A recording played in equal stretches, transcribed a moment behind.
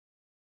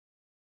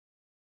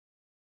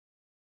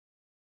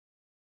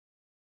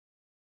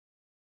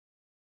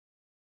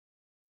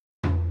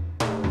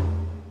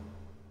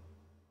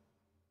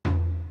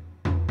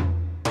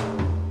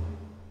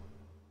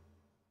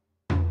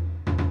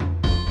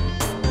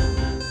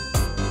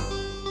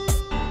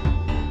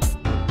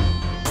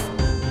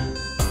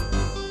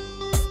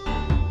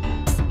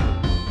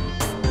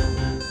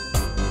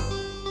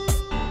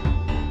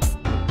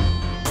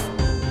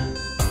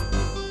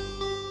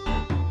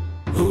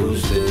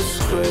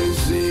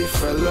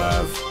for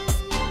love?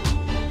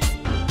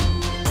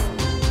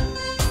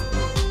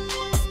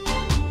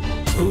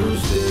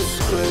 Who's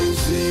this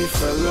crazy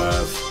for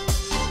love?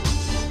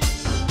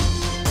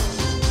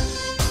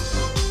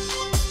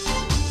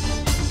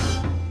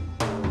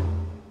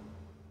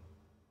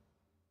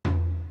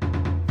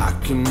 I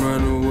can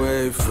run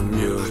away from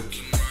you.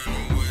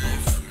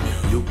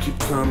 You keep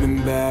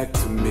coming back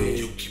to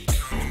me.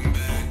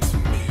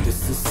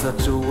 This is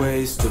such a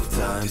waste of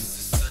time.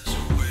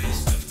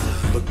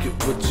 Look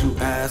at what you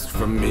asked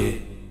from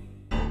me.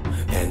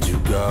 And you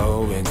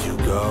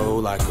go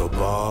like a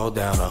ball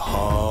down a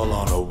hall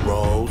on a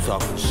roll,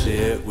 talking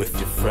shit with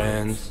your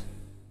friends.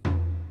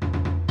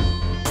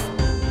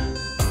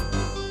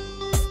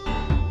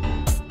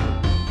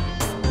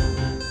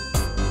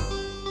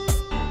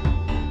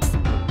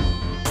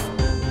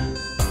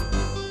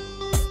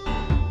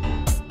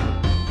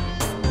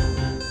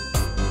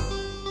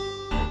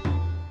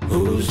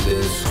 Who's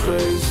this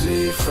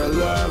crazy for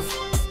love?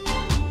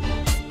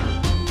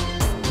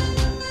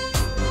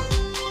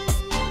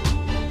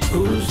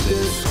 Who's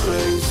this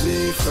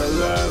crazy for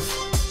love?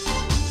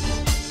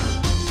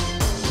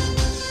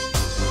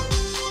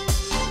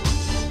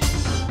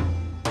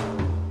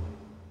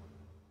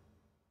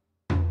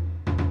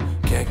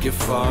 Can't get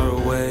far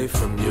away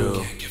from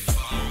you.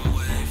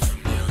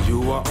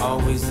 You are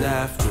always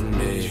after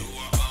me.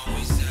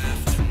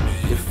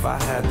 If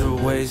I had to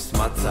waste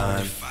my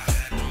time,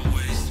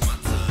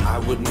 I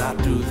would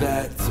not do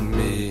that to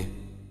me.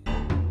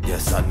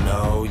 Yes, I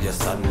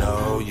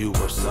know you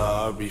were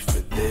sorry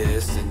for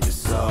this and you're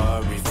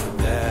sorry for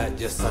that.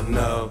 Yes, I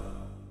know.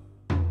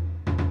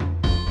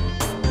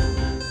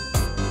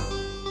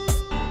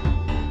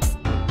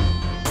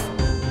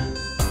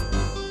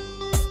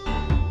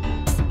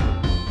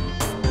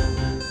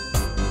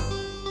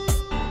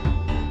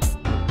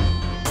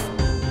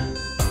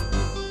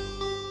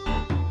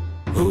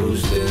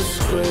 Who's this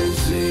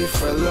crazy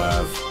for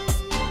love?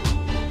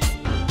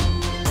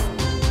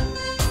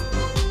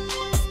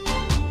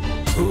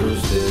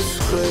 Who's this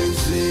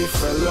crazy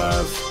for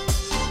love?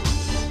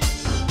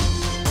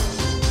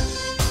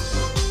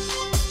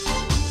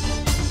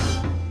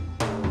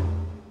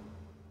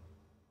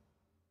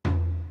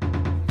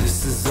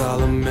 This is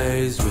all a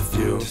maze with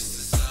you.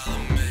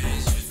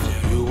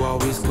 You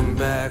always come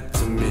back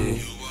to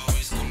me.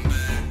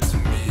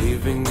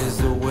 Leaving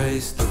is a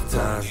waste of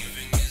time.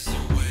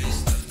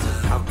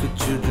 How could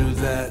you do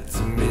that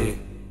to me?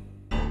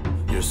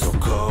 You're so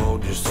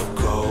cold, you're so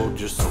cold,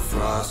 you're so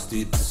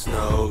frosty to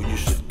snow. You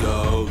should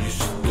go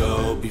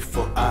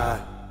before I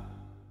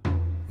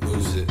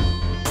lose it.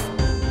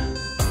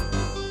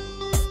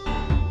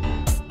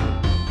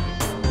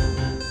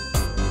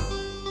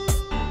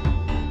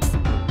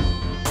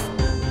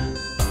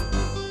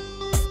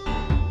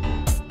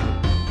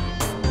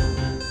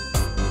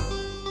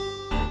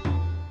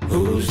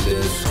 Who's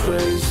this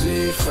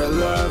crazy for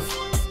love?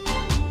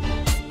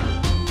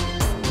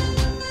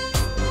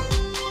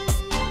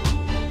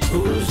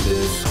 Who's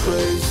this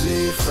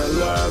crazy for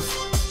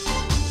love?